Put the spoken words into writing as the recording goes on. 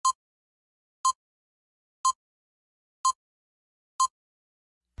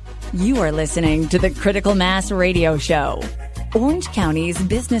You are listening to the Critical Mass Radio Show, Orange County's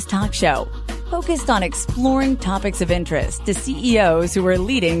business talk show, focused on exploring topics of interest to CEOs who are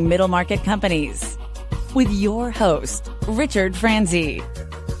leading middle market companies. With your host, Richard Franzi.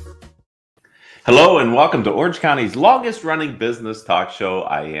 Hello and welcome to Orange County's longest running business talk show.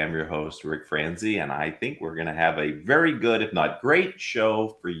 I am your host, Rick Franzi, and I think we're going to have a very good, if not great,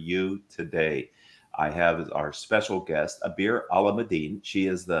 show for you today. I have as our special guest, Abir Alamuddin. She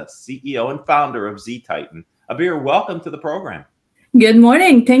is the CEO and founder of ZTitan. Abir, welcome to the program. Good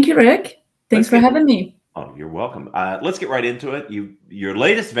morning. Thank you, Rick. Thanks for having me. Oh, you're welcome. Let's get right into it. Your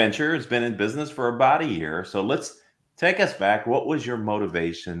latest venture has been in business for about a year. So let's take us back. What was your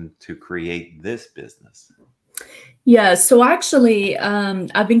motivation to create this business? Yeah, so actually,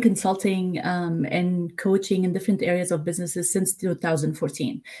 I've been consulting and coaching in different areas of businesses since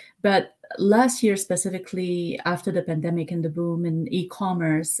 2014. But last year, specifically after the pandemic and the boom in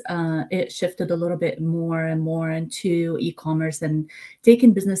e-commerce, it shifted a little bit more and more into e-commerce and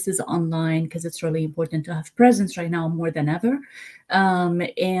taking businesses online because it's really important to have presence right now more than ever.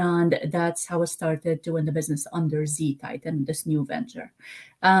 And that's how I started doing the business under ZTitan, this new venture.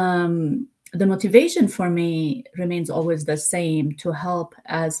 The motivation for me remains always the same, to help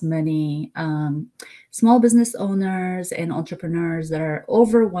as many small business owners and entrepreneurs that are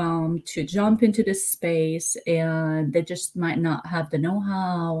overwhelmed to jump into this space, and they just might not have the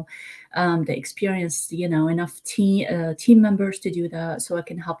know-how, the experience, enough team members to do that. So I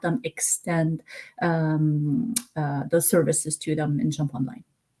can help them extend those services to them and jump online.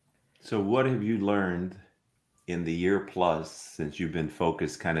 So what have you learned in the year plus since you've been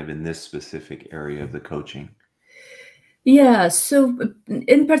focused kind of in this specific area of the coaching? Yeah, so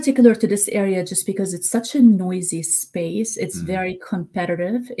in particular to this area, just because it's such a noisy space, it's very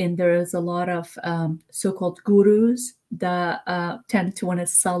competitive, and there is a lot of so-called gurus that tend to want to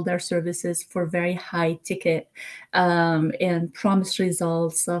sell their services for very high ticket and promise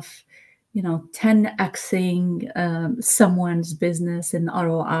results of 10xing someone's business and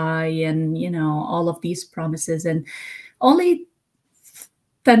ROI and, all of these promises, and only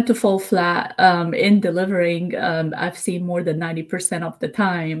tend to fall flat in delivering. I've seen more than 90% of the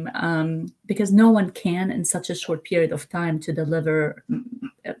time because no one can in such a short period of time to deliver,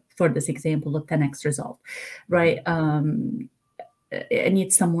 for this example, a 10x result, right? It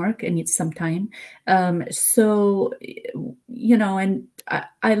needs some work, it needs some time. And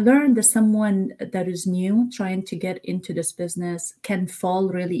I learned that someone that is new trying to get into this business can fall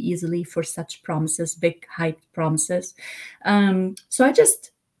really easily for such promises, big hype promises. So I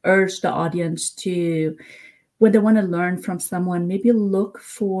just urge the audience to, when they want to learn from someone, maybe look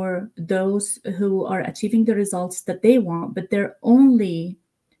for those who are achieving the results that they want, but they're only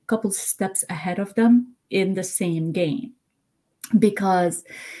a couple steps ahead of them in the same game. Because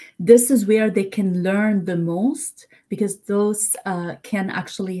this is where they can learn the most, because those can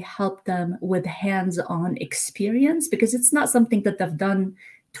actually help them with hands-on experience, because it's not something that they've done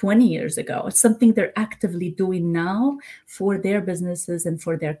 20 years ago. It's something they're actively doing now for their businesses and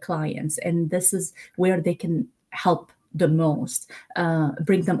for their clients. And this is where they can help the most,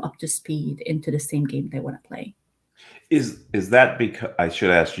 bring them up to speed into the same game they want to play. Is that because, I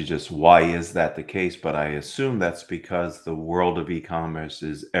should ask you just why is that the case, but I assume that's because the world of e-commerce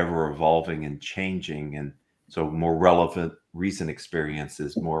is ever evolving and changing, and so more relevant recent experience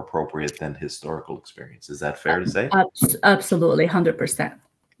is more appropriate than historical experience. Is that fair to say? Absolutely, 100%.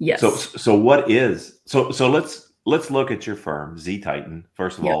 Yes. So what is, so let's look at your firm, ZTitan.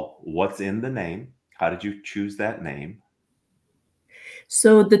 First of all, what's in the name? How did you choose that name?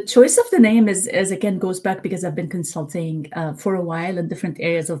 So the choice of the name is again goes back because I've been consulting for a while in different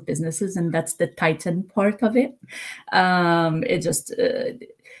areas of businesses, and that's the Titan part of it. It just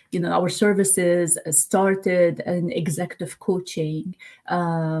our services started in executive coaching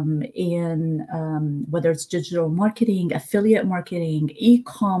in whether it's digital marketing, affiliate marketing,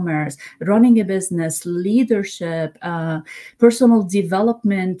 e-commerce, running a business, leadership, personal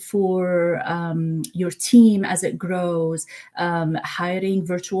development for your team as it grows, hiring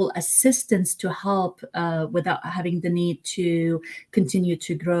virtual assistants to help without having the need to continue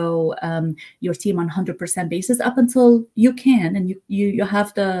to grow your team on 100% basis up until you can, and you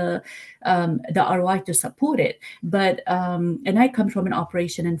have the ROI to support it. But and I come from an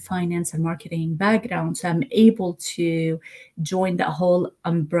operation in finance and marketing background, so I'm able to join the whole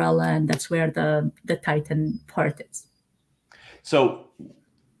umbrella, and that's where the Titan part is. So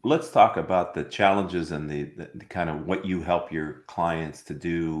let's talk about the challenges and the kind of what you help your clients to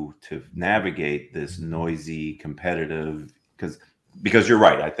do to navigate this noisy, competitive, because you're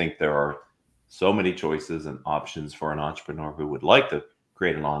right. I think there are so many choices and options for an entrepreneur who would like to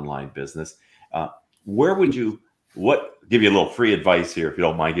create an online business. Where would you, give you a little free advice here, if you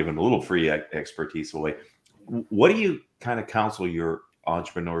don't mind giving a little free expertise away. What do you kind of counsel your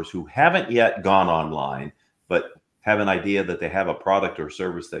entrepreneurs who haven't yet gone online, but have an idea that they have a product or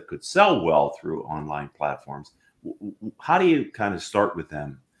service that could sell well through online platforms? How do you kind of start with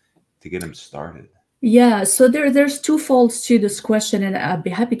them to get them started? Yeah, so there's two folds to this question, and I'd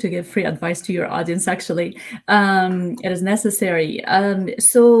be happy to give free advice to your audience. Actually, it is necessary.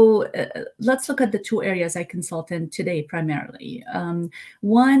 Let's look at the two areas I consult in today primarily.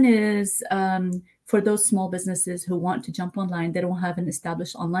 One is for those small businesses who want to jump online. They don't have an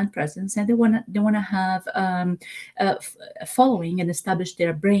established online presence, and they want to have a following and establish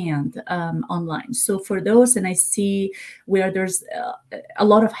their brand online. So for those, and I see where there's a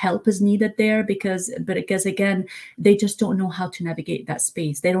lot of help is needed there because again, they just don't know how to navigate that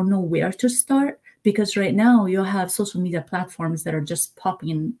space. They don't know where to start because right now you have social media platforms that are just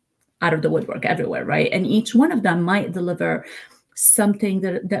popping out of the woodwork everywhere, right? And each one of them might deliver something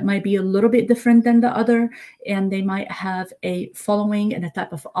that might be a little bit different than the other, and they might have a following and a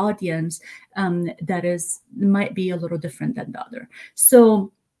type of audience that might be a little different than the other.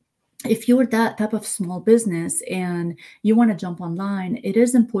 So if you're that type of small business and you want to jump online, it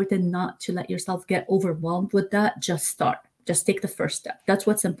is important not to let yourself get overwhelmed with that. Just start. Just take the first step. That's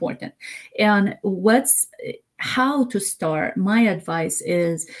what's important. And how to start, my advice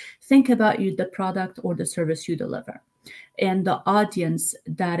is think about the product or the service you deliver and the audience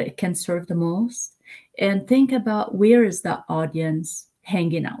that it can serve the most, and think about where is that audience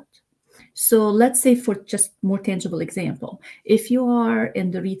hanging out. So let's say, for just more tangible example, if you are in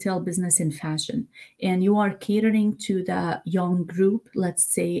the retail business in fashion and you are catering to that young group, let's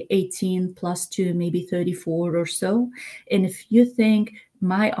say 18 plus to maybe 34 or so, and if you think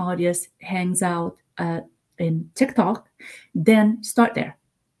my audience hangs out in TikTok, then start there.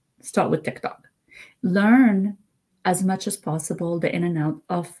 Start with TikTok. Learn as much as possible the in and out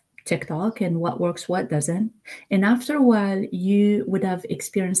of TikTok and what works, what doesn't. And after a while, you would have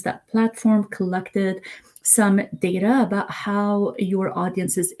experienced that platform, collected some data about how your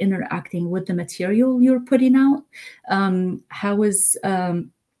audience is interacting with the material you're putting out. How is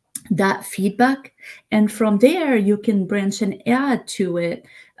that feedback? And from there, you can branch and add to it.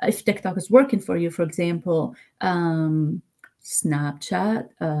 If TikTok is working for you, for example, Snapchat,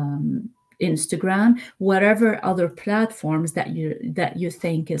 Instagram, whatever other platforms that you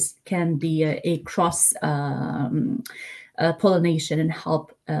think can be a cross pollination and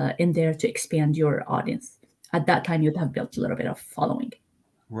help in there to expand your audience. At that time, you'd have built a little bit of following.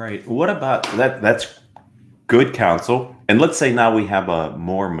 Right. What about that? That's good counsel. And let's say now we have a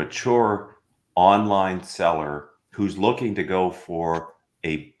more mature online seller who's looking to go for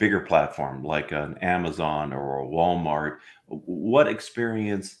a bigger platform like an Amazon or a Walmart. What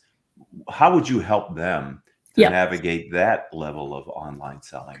experience? How would you help them to navigate that level of online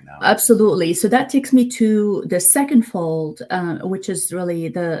selling now? Absolutely. So that takes me to the second fold, which is really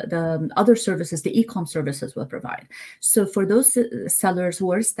the other services, the e-com services will provide. So for those sellers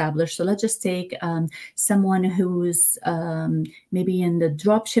who are established, so let's just take someone who's maybe in the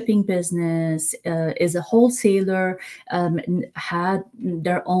drop shipping business, is a wholesaler, had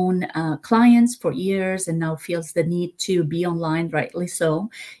their own clients for years and now feels the need to be online, rightly so,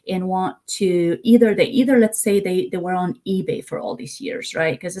 and want to either let's say they were on eBay for all these years,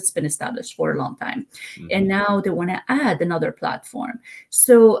 right? Because it's been established for a long time. Mm-hmm. And now they want to add another platform.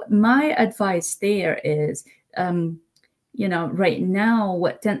 So my advice there is, right now,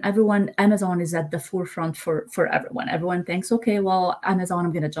 Amazon is at the forefront for everyone. Everyone thinks, okay, well, Amazon,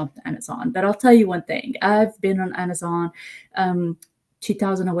 I'm going to jump to Amazon. But I'll tell you one thing. I've been on Amazon.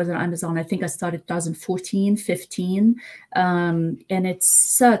 2000, I was on Amazon. I think I started 2014, 15. And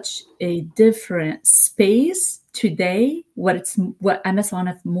it's such a different space today, what Amazon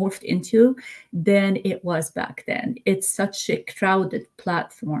have morphed into than it was back then. It's such a crowded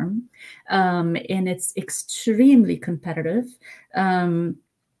platform, and it's extremely competitive.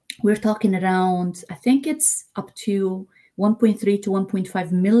 We're talking around, I think it's up to 1.3 to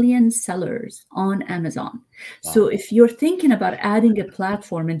 1.5 million sellers on Amazon. Wow. So if you're thinking about adding a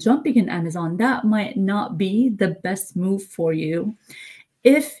platform and jumping in Amazon, that might not be the best move for you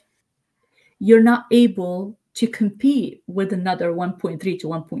if you're not able to compete with another 1.3 to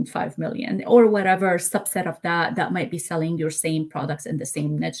 1.5 million or whatever subset of that might be selling your same products in the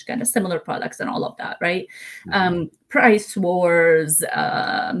same niche, kind of similar products and all of that, right? Mm-hmm. Price wars,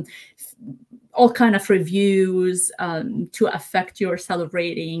 all kind of reviews to affect your seller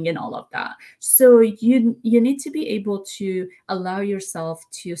rating and all of that. So you need to be able to allow yourself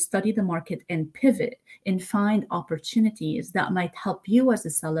to study the market and pivot and find opportunities that might help you as a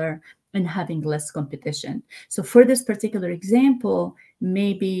seller in having less competition. So for this particular example,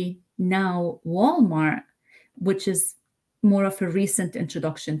 maybe now Walmart, which is more of a recent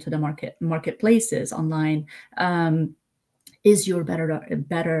introduction to the marketplaces online, is your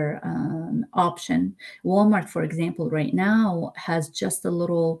better option. Walmart, for example, right now has just a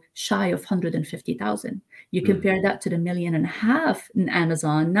little shy of 150,000. You compare that to the 1.5 million in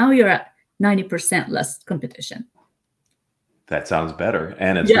Amazon. Now you're at 90% less competition. That sounds better.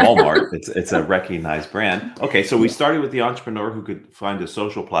 And it's Walmart. It's a recognized brand. Okay, so we started with the entrepreneur who could find the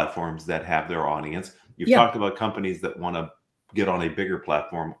social platforms that have their audience. You've talked about companies that want to get on a bigger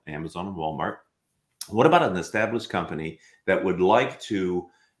platform, Amazon and Walmart. What about an established company that would like to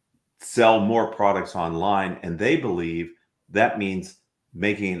sell more products online, and they believe that means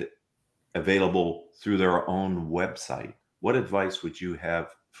making it available through their own website? What advice would you have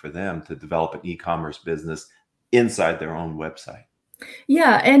for them to develop an e-commerce business inside their own website?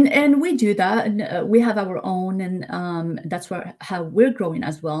 Yeah, and we do that, and we have our own, and that's how we're growing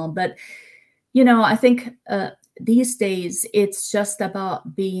as well. But I think these days it's just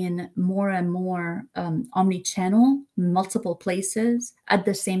about being more and more omni-channel, multiple places at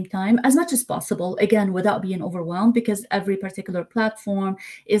the same time, as much as possible, again, without being overwhelmed, because every particular platform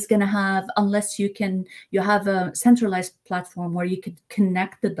is going to have, unless you have a centralized platform where you could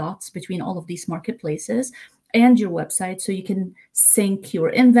connect the dots between all of these marketplaces and your website, so you can sync your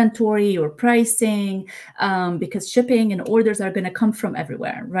inventory, your pricing, because shipping and orders are going to come from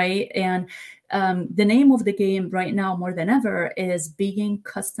everywhere, right? And the name of the game right now, more than ever, is being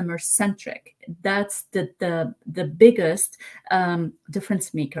customer centric. That's the biggest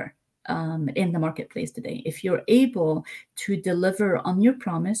difference maker in the marketplace today. If you're able to deliver on your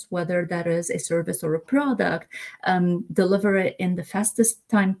promise, whether that is a service or a product, deliver it in the fastest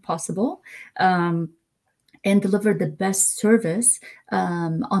time possible, and deliver the best service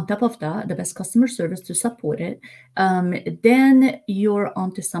on top of that, the best customer service to support it, then you're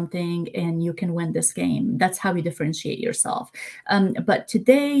onto something and you can win this game. That's how you differentiate yourself. But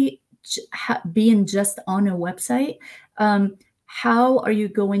today, being just on a website, how are you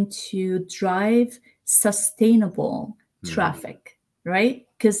going to drive sustainable traffic, right?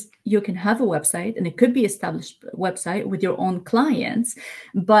 Because you can have a website, and it could be established website with your own clients,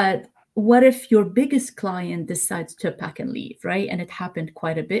 but what if your biggest client decides to pack and leave, right? And it happened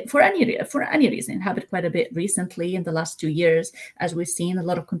quite a bit for any reason. It happened quite a bit recently in the last 2 years, as we've seen. A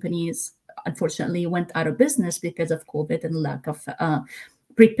lot of companies, unfortunately, went out of business because of COVID and lack of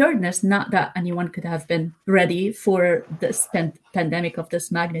preparedness. Not that anyone could have been ready for this pandemic of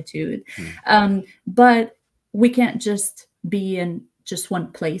this magnitude, but we can't just be in just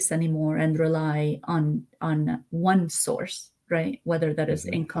one place anymore and rely on one source, right? Whether that is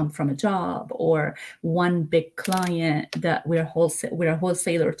income from a job or one big client that we're a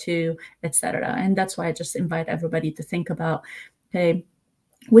wholesaler to, etc. And that's why I just invite everybody to think about, hey,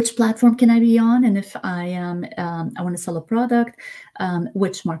 which platform can I be on? And if I want to sell a product,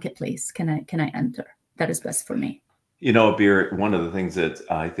 which marketplace can I enter? That is best for me. Abir, one of the things that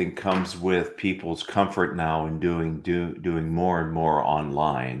I think comes with people's comfort now in doing more and more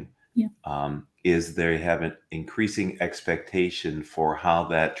online, is they have an increasing expectation for how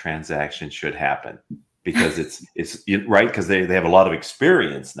that transaction should happen, because it's right, because they have a lot of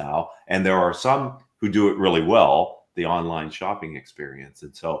experience now, and there are some who do it really well, the online shopping experience.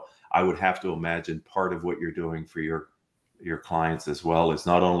 And so I would have to imagine part of what you're doing for your clients as well is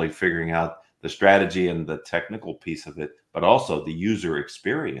not only figuring out the strategy and the technical piece of it, but also the user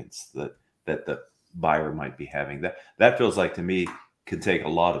experience that the buyer might be having. That feels like, to me, can take a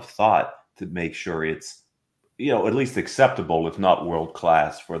lot of thought to make sure it's, at least acceptable, if not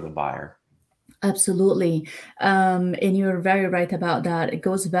world-class, for the buyer. Absolutely. And you're very right about that. It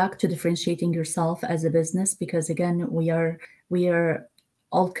goes back to differentiating yourself as a business, because again, we are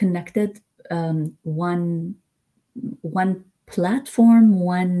all connected. One platform,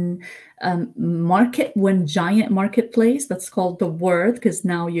 one market, one giant marketplace that's called the world, because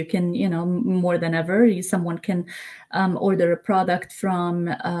now you can, more than ever, someone can order a product from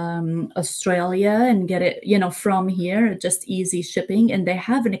Australia and get it, from here, just easy shipping, and they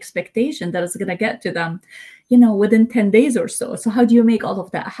have an expectation that it's going to get to them, within 10 days or so. So how do you make all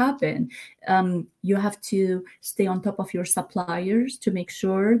of that happen? You have to stay on top of your suppliers to make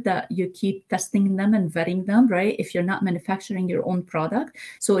sure that you keep testing them and vetting them, right? If you're not manufacturing your own product.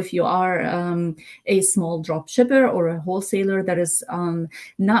 So if you are are a small drop shipper or a wholesaler that is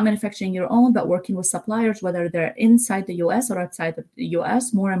not manufacturing your own, but working with suppliers, whether they're inside the US or outside of the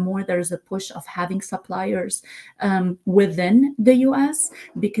US, more and more there's a push of having suppliers within the US,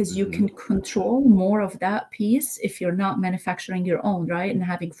 because you can control more of that piece if you're not manufacturing your own, right? And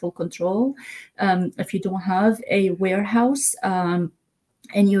having full control. If you don't have a warehouse,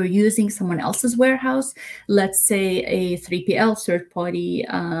 and you're using someone else's warehouse, let's say a 3PL, third-party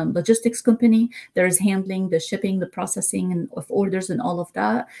logistics company that is handling the shipping, the processing of orders and all of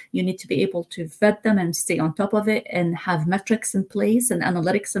that, you need to be able to vet them and stay on top of it and have metrics in place and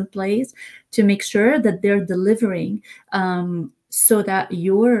analytics in place to make sure that they're delivering so that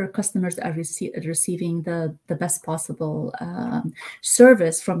your customers are receiving the best possible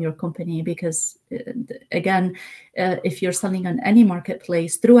service from your company. Because again, if you're selling on any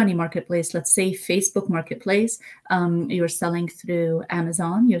marketplace, through any marketplace, let's say Facebook Marketplace, you're selling through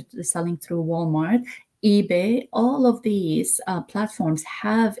Amazon, you're selling through Walmart, eBay, all of these platforms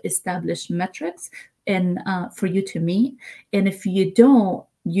have established metrics and for you to meet. And if you don't,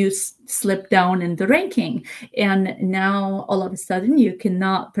 you slip down in the ranking, and now all of a sudden you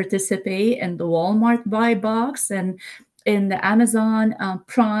cannot participate in the Walmart buy box and in the Amazon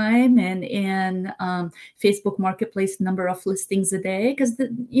Prime and in Facebook Marketplace number of listings a day, because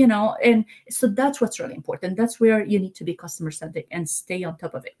and so that's what's really important. That's where you need to be customer centric and stay on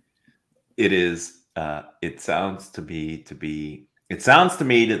top of it. It is. It sounds to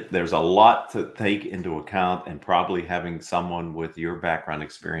me that there's a lot to take into account, and probably having someone with your background,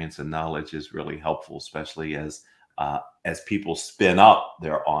 experience, and knowledge is really helpful, especially as people spin up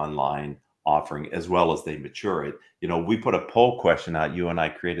their online offering as well as they mature it. We put a poll question out. You and I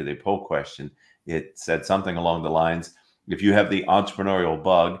created a poll question. It said something along the lines: if you have the entrepreneurial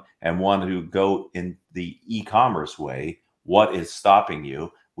bug and want to go in the e-commerce way, what is stopping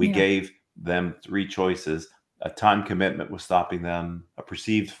you? We gave them 3 choices. A time commitment was stopping them, a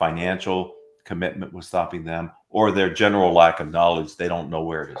perceived financial commitment was stopping them, or their general lack of knowledge. They don't know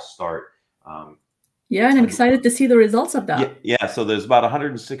where to start. And I'm excited to see the results of that. Yeah. So there's about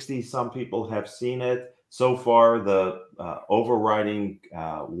 160 some people have seen it. So far, the overriding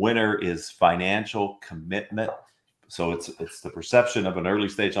winner is financial commitment. So it's the perception of an early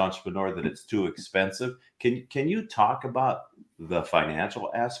stage entrepreneur that it's too expensive. Can you talk about the financial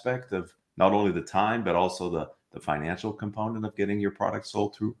aspect of not only the time, but also the financial component of getting your product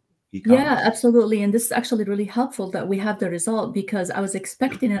sold through e-commerce? Yeah, absolutely. And this is actually really helpful that we have the result, because I was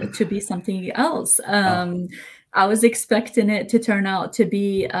expecting it to be something else. I was expecting it to turn out to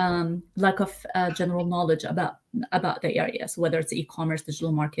be lack of general knowledge about the areas, whether it's e-commerce,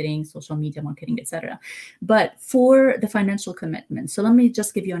 digital marketing, social media marketing, etc. But for the financial commitment, so let me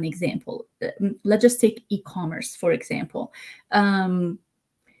just give you an example. Let's just take e-commerce, for example.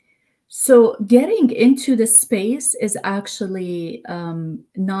 So getting into the space is actually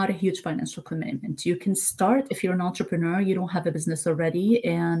not a huge financial commitment. You can start, if you're an entrepreneur, you don't have a business already,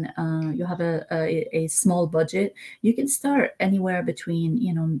 and you have a small budget, you can start anywhere between,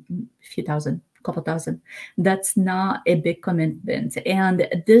 a few thousand, couple thousand. That's not a big commitment. And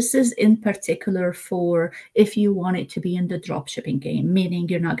this is in particular for if you want it to be in the drop shipping game, meaning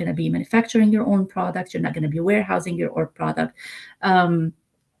you're not going to be manufacturing your own product, you're not going to be warehousing your own product.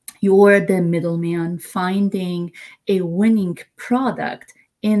 You're the middleman. Finding a winning product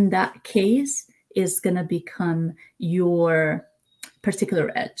in that case is going to become your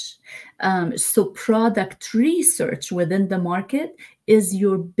particular edge. So product research within the market is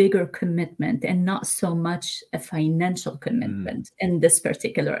your bigger commitment, and not so much a financial commitment in this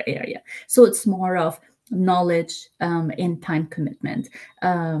particular area. So it's more of knowledge and time commitment.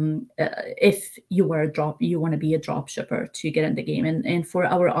 If you want to be a drop shipper to get in the game. And for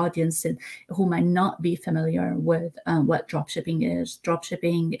our audience who might not be familiar with what drop shipping is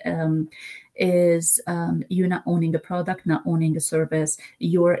you not owning a product, not owning a service.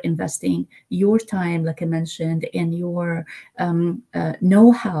 You're investing your time, like I mentioned, and your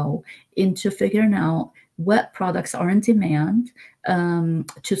know-how into figuring out what products are in demand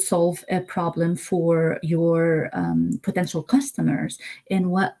to solve a problem for your potential customers,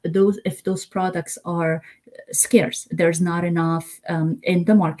 and if those products are scarce, there's not enough in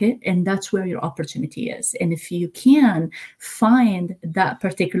the market, and that's where your opportunity is. And if you can find that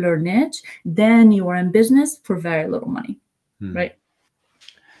particular niche, then you are in business for very little money, right?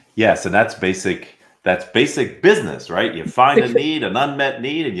 Yes, and that's basic business, right? You find a need, an unmet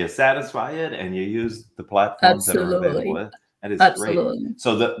need, and you satisfy it, and you use the platforms that are available. That is great.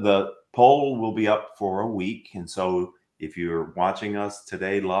 So the poll will be up for a week. And so if you're watching us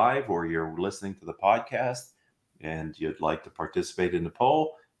today live, or you're listening to the podcast and you'd like to participate in the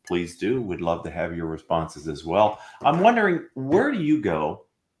poll, please do. We'd love to have your responses as well. I'm wondering, where do you go?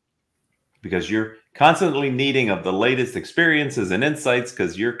 Because you're constantly needing of the latest experiences and insights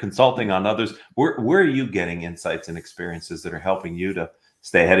because you're consulting on others. Where are you getting insights and experiences that are helping you to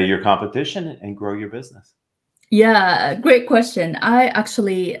stay ahead of your competition and grow your business? Yeah, great question. I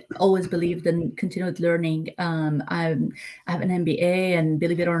actually always believed in continued learning. I have an MBA, and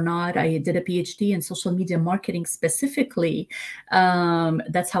believe it or not, I did a PhD in social media marketing specifically.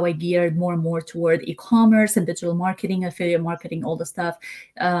 That's how I geared more and more toward e-commerce and digital marketing, affiliate marketing, all the stuff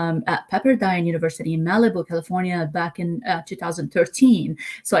at Pepperdine University in Malibu, California, back in 2013.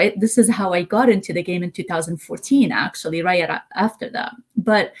 So this is how I got into the game in 2014, actually, right after that.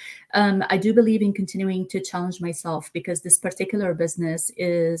 But I do believe in continuing to challenge myself, because this particular business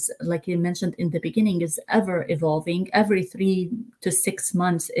is, like you mentioned in the beginning, is ever evolving. Every 3 to 6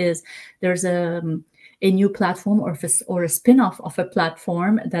 months there's a new platform or a spin-off of a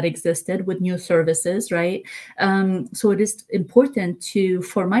platform that existed with new services, right? So it is important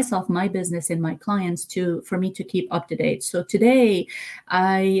for myself, my business, and my clients for me to keep up to date. So today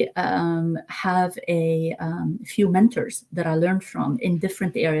I have a few mentors that I learned from in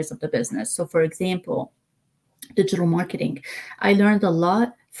different areas of the business. So for example, digital marketing, I learned a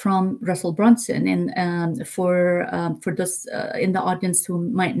lot from Russell Brunson. And for those in the audience who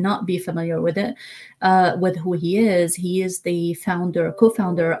might not be familiar with it, with who he is the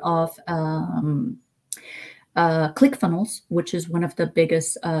co-founder of ClickFunnels, which is one of the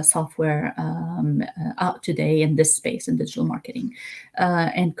biggest software out today in this space, in digital marketing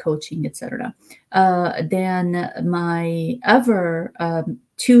and coaching, etc. Then my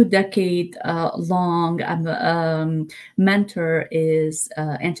 2-decade long mentor is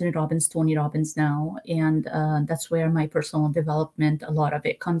Anthony Robbins, Tony Robbins now, and that's where my personal development, a lot of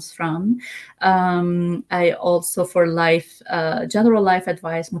it comes from. I also, for life, general life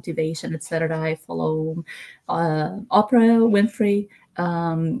advice, motivation, etc., I follow Oprah Winfrey,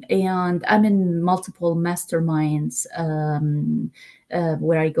 and I'm in multiple masterminds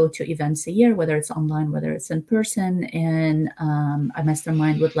where I go to events a year, whether it's online, whether it's in person, and I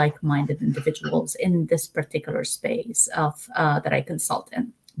mastermind with like-minded individuals in this particular space of that I consult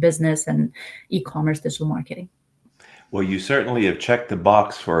in, business and e-commerce, digital marketing. Well, you certainly have checked the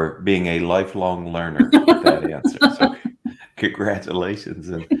box for being a lifelong learner with that answer. So congratulations.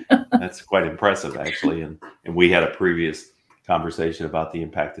 And that's quite impressive, actually. And we had a previous conversation about the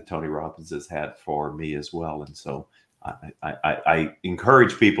impact that Tony Robbins has had for me as well. And so I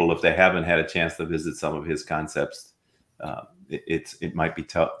encourage people, if they haven't had a chance to visit some of his concepts, it might be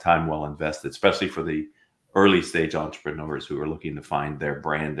time well invested, especially for the early stage entrepreneurs who are looking to find their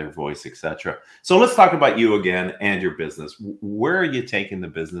brand, their voice, etc. So let's talk about you again and your business. Where are you taking the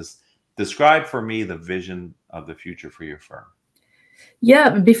business? Describe for me the vision of the future for your firm. Yeah,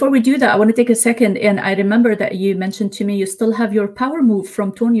 before we do that, I want to take a second. And I remember that you mentioned to me you still have your power move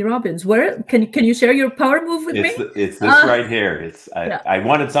from Tony Robbins. Where can you share your power move with me? It's this right here. I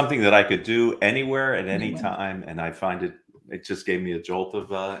wanted something that I could do anywhere at any time, and I find it just gave me a jolt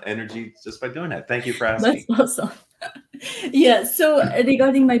of energy just by doing that. Thank you for asking. That's awesome. Yeah. So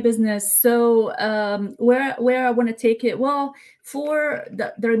regarding my business, so where I want to take it, well, for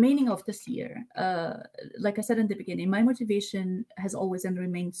the remaining of this year, like I said in the beginning, my motivation has always and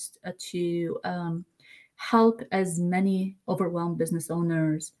remains to help as many overwhelmed business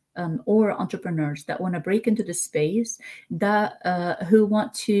owners or entrepreneurs that want to break into the space, that who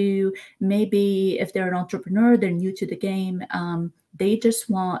want to, maybe if they're an entrepreneur, they're new to the game, they just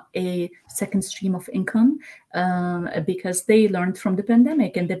want a second stream of income because they learned from the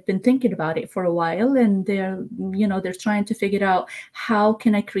pandemic and they've been thinking about it for a while, and they're trying to figure out, how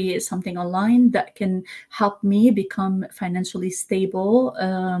can I create something online that can help me become financially stable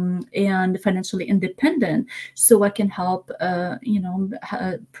and financially independent, so I can help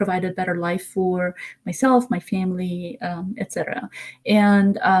provide a better life for myself, my family, etc.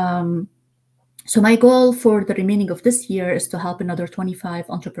 And so my goal for the remaining of this year is to help another 25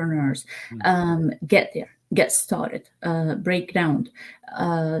 entrepreneurs get started, break ground,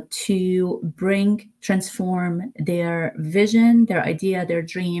 to transform their vision, their idea, their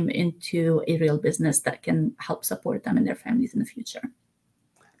dream into a real business that can help support them and their families in the future.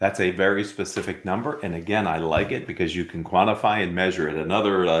 That's a very specific number. And again, I like it because you can quantify and measure it.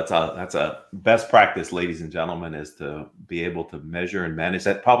 That's a best practice, ladies and gentlemen, is to be able to measure and manage.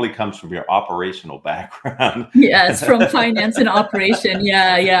 That probably comes from your operational background. Yes, from finance and operation.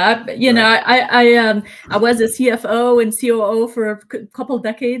 Yeah. I was a CFO and COO for a couple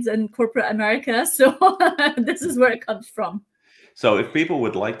decades in corporate America. So this is where it comes from. So if people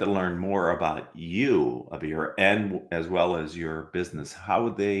would like to learn more about you, Abir, and as well as your business, how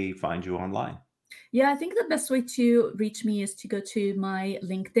would they find you online? Yeah, I think the best way to reach me is to go to my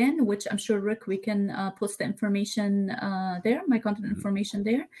LinkedIn, which I'm sure, Rick, we can post the information there, my contact Mhm. information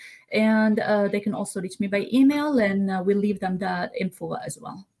there. And they can also reach me by email, and we'll leave them that info as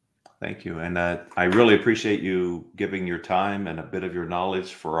well. Thank you. And I really appreciate you giving your time and a bit of your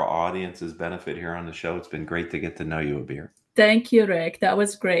knowledge for our audience's benefit here on the show. It's been great to get to know you, Abir. Thank you, Rick. That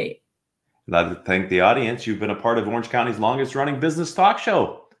was great. I'd like to thank the audience. You've been a part of Orange County's longest running business talk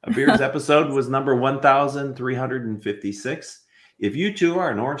show. Abir's episode was number 1356. If you too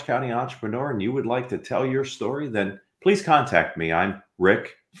are an Orange County entrepreneur and you would like to tell your story, then please contact me. I'm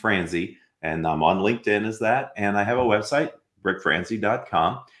Rick Franzi, and I'm on LinkedIn as that. And I have a website,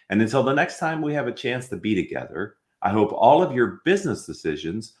 rickfranzi.com. And until the next time we have a chance to be together, I hope all of your business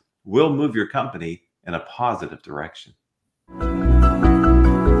decisions will move your company in a positive direction.